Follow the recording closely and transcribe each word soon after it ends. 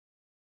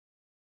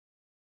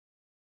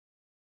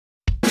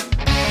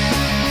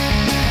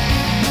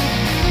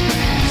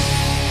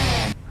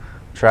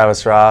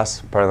Travis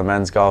Ross, part of the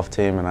men's golf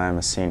team, and I am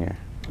a senior.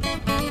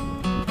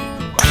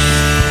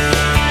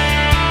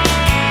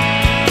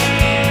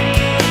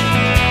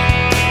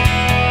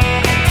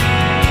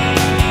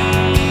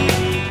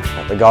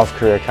 The golf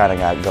career kind of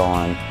got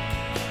going,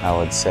 I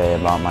would say,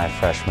 about my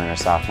freshman or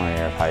sophomore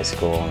year of high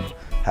school, and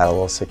had a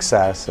little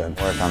success and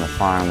worked on the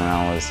farm when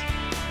I was,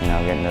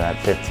 getting to that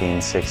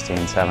 15,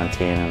 16,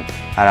 17, and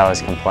I'd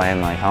always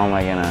complain, like, how am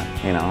I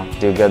gonna,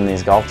 do good in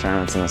these golf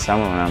tournaments in the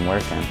summer when I'm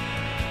working?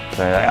 So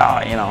they're like,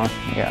 oh,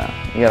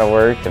 you gotta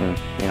work and,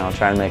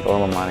 try and make a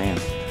little money. And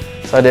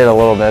so I did a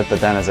little bit, but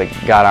then as it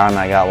got on,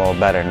 I got a little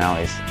better. Now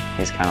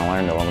he's kind of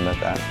learned a little bit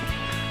that.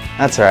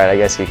 That's all right, I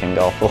guess you can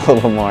golf a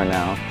little more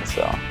now,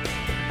 so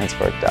it's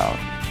worked out.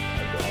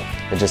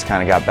 It just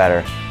kind of got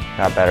better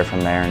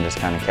from there, and just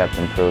kind of kept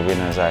improving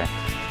as I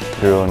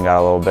grew and got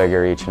a little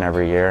bigger each and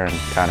every year, and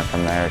kind of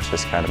from there it's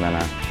just kind of been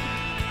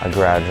a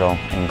gradual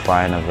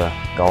incline of the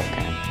golf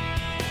game.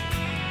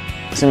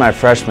 See, my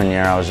freshman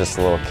year I was just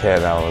a little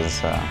kid. I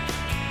was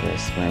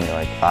just maybe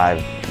like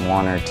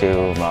 5'1" or 2",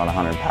 about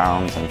 100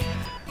 pounds, and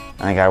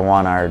I think I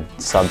won our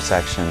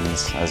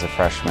subsections as a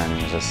freshman.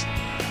 It was just,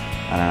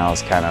 I don't know, it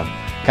was kind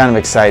of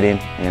exciting,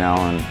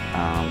 and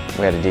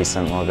we had a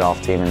decent little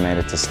golf team and made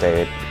it to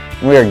state.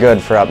 We were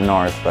good for up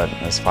north, but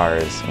as far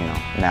as,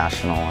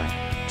 national or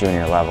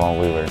junior level,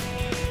 we were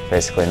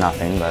basically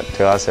nothing, but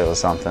to us it was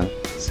something.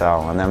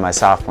 So, and then my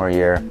sophomore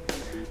year,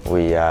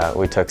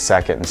 we took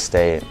second in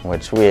state,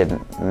 which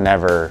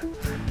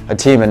a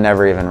team had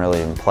never even really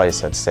been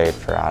placed at state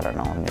for, I don't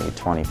know, maybe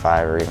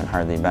 25 or even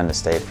hardly been to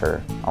state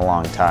for a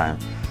long time.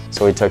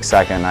 So we took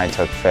second and I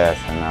took fifth,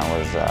 and that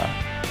was,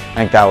 I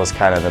think that was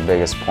kind of the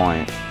biggest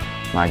point in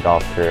my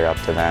golf career up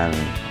to then,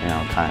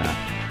 kind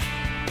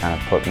of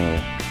put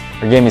me,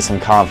 or gave me some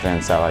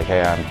confidence that, like,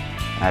 hey, I'm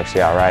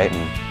actually all right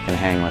and can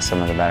hang with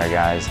some of the better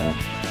guys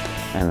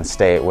in the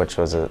state, which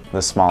was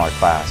the smaller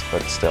class,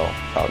 but still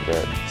felt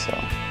good. So,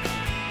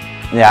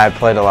 yeah, I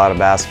played a lot of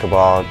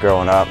basketball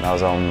growing up. That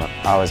was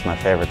always my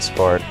favorite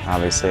sport.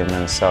 Obviously, in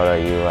Minnesota,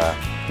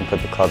 you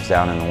put the clubs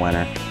down in the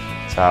winter,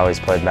 so I always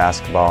played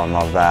basketball and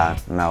loved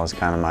that. And that was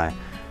kind of my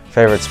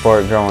favorite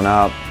sport growing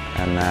up.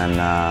 And then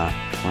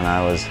when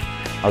I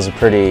was a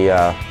pretty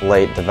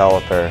late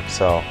developer,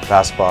 so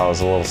basketball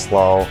was a little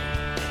slow.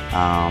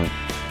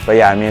 But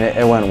yeah, I mean,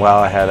 it went well.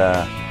 I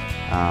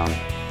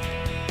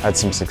had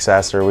some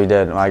success, or we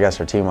did. Well, I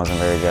guess our team wasn't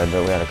very good,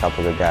 but we had a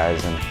couple good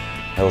guys, and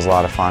it was a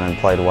lot of fun and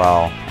played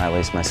well, at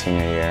least my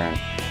senior year, and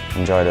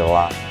enjoyed it a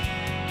lot.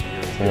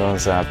 It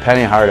was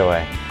Penny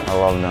Hardaway. I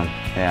loved him.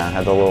 Yeah,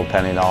 had the little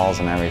penny dolls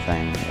and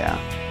everything. Yeah,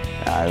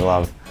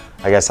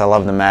 I guess I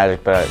love the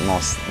Magic, but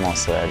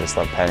mostly I just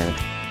love Penny.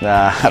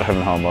 I don't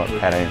know about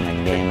Penny in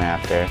the game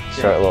after.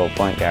 Short little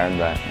point guard,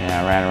 but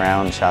yeah, I ran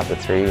around, shot the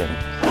three,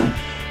 and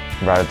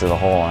brought it to the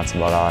hole. That's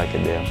about all I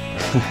could do.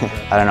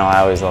 I don't know, I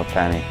always loved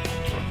Penny.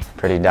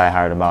 Pretty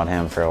diehard about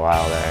him for a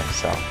while there,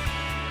 so.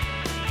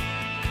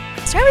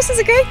 Travis is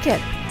a great kid.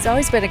 He's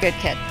always been a good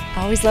kid.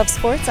 Always loved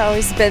sports,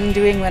 always been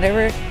doing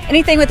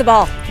anything with the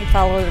ball. He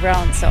followed it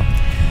around, so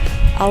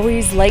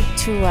always liked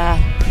to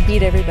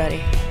beat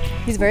everybody.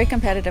 He's very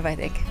competitive, I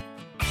think.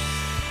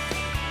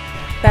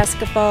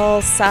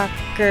 Basketball,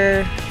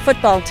 soccer,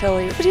 football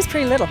but he's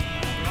pretty little.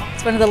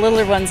 He's one of the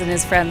littler ones in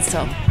his friends,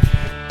 so.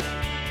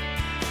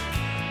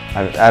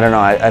 I don't know,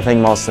 I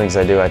think most things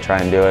I do, I try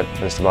and do it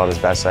just about as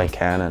best I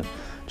can, and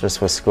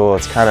just with school,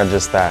 it's kind of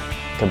just that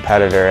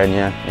competitor in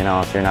you.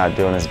 If you're not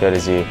doing as good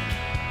as you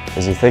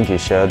think you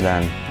should,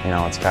 then,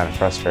 it's kind of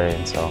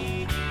frustrating. So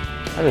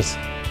I just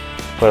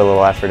put a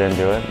little effort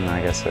into it, and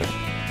I guess it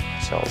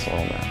shows a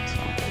little bit.